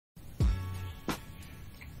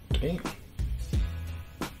Damn.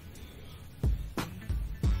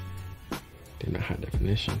 They're not high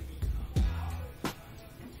definition.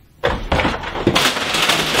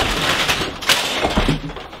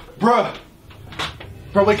 Bruh!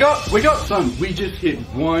 Bro, wake up, son. We just hit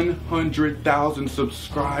 100,000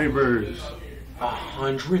 subscribers.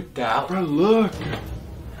 100,000? Bro, look.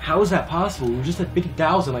 How is that possible? We were just at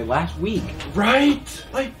 50,000 like last week. Right?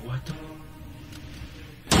 Like, What the?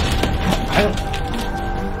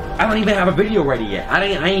 I don't even have a video ready yet. I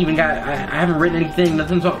haven't written anything,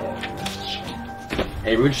 nothing's up.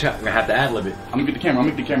 Hey, we're just gonna have to ad-lib it. I'm gonna get the camera,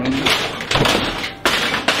 Let me get it.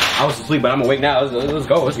 I was asleep, but I'm awake now. Let's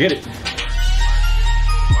go, let's get it.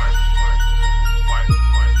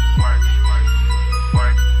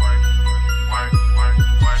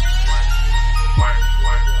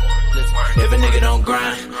 If a nigga don't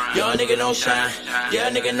grind, your nigga don't shine. Yeah,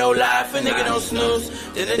 a nigga no life, a nigga don't snooze,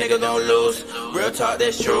 then a nigga gon' lose. Real talk,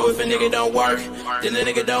 that's true. If a nigga don't work, then a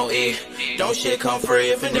nigga don't eat. Don't shit come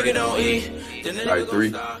free if a nigga don't eat. Then a nigga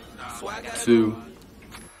Alright, 3, 2.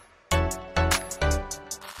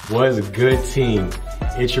 What is a good team?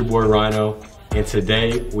 It's your boy Rhino, and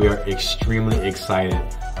today we are extremely excited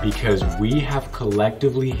because we have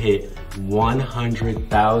collectively hit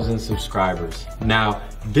 100,000 subscribers. Now,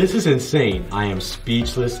 this is insane. I am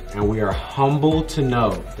speechless, and we are humbled to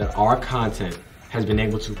know that our content has been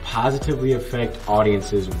able to positively affect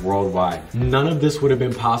audiences worldwide. None of this would have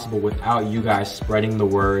been possible without you guys spreading the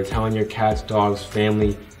word, telling your cats, dogs,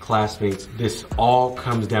 family, classmates. This all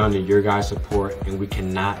comes down to your guys' support, and we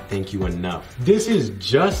cannot thank you enough. This is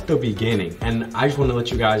just the beginning, and I just want to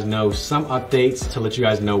let you guys know some updates to let you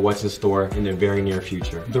guys know what's in store in the very near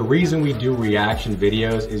future. The reason we do reaction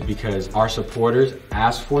videos is because our supporters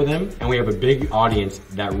ask for them, and we have a big audience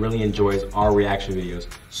that really enjoys our reaction videos.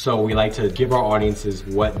 So we like to give our audiences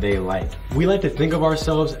what they like. We like to think of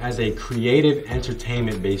ourselves as a creative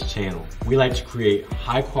entertainment-based channel. We like to create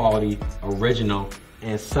high quality, original,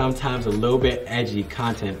 and sometimes a little bit edgy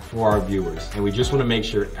content for our viewers. And we just want to make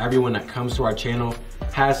sure everyone that comes to our channel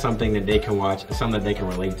has something that they can watch, something that they can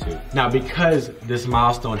relate to. Now, because this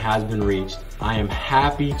milestone has been reached, I am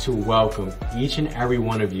happy to welcome each and every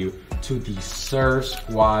one of you to the Serve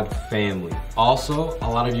Squad family. Also, a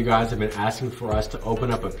lot of you guys have been asking for us to open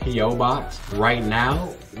up a PO box. Right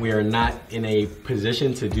now, we are not in a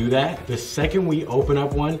position to do that. The second we open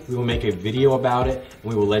up one, we will make a video about it,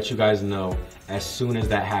 and we will let you guys know as soon as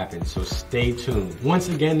that happens, so stay tuned. Once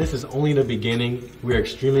again, this is only the beginning. We are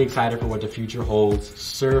extremely excited for what the future holds.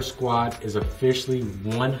 Serve Squad is officially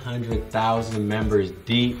 100,000 members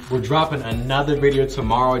deep. We're dropping another video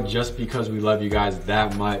tomorrow just because we love you guys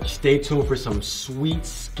that much. Stay tuned for some sweet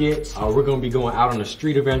skits. We're gonna be going out on the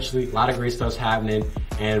street eventually. A lot of great stuff's happening,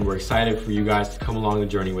 and we're excited for you guys to come along the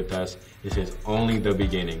journey with us. This is only the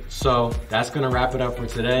beginning. So that's gonna wrap it up for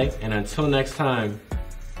today, and until next time,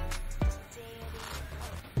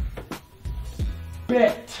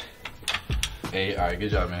 bet. Hey, alright,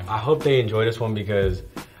 good job, man. I hope they enjoy this one because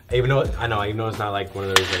even though it's not like one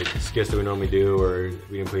of those like skits that we normally do or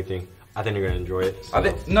we didn't play anything, I think they're gonna enjoy it. So. I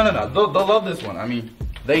think no. They'll love this one. I mean,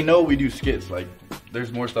 they know we do skits. Like,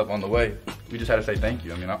 there's more stuff on the way. We just had to say thank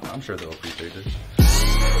you. I mean, I'm sure they'll appreciate this.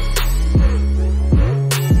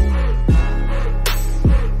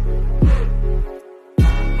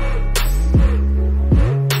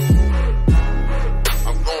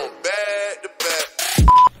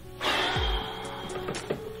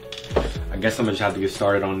 I guess I'm gonna just have to get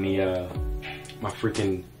started on the my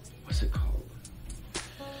freaking, what's it called?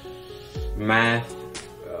 Math,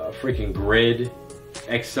 freaking grid,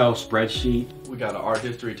 Excel spreadsheet. We got an art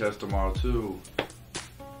history test tomorrow too.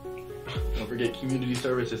 Don't forget community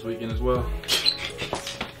service this weekend as well.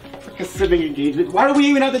 Freaking civic engagement. Why do we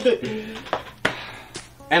even have to do?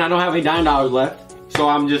 And I don't have any $9 left, so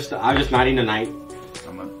I'm just not eating tonight.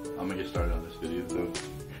 I'm gonna get started on this video though.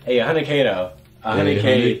 Hey, 100K though.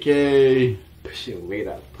 100K. 100K. Shit, wait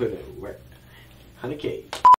up, put it work. 100K.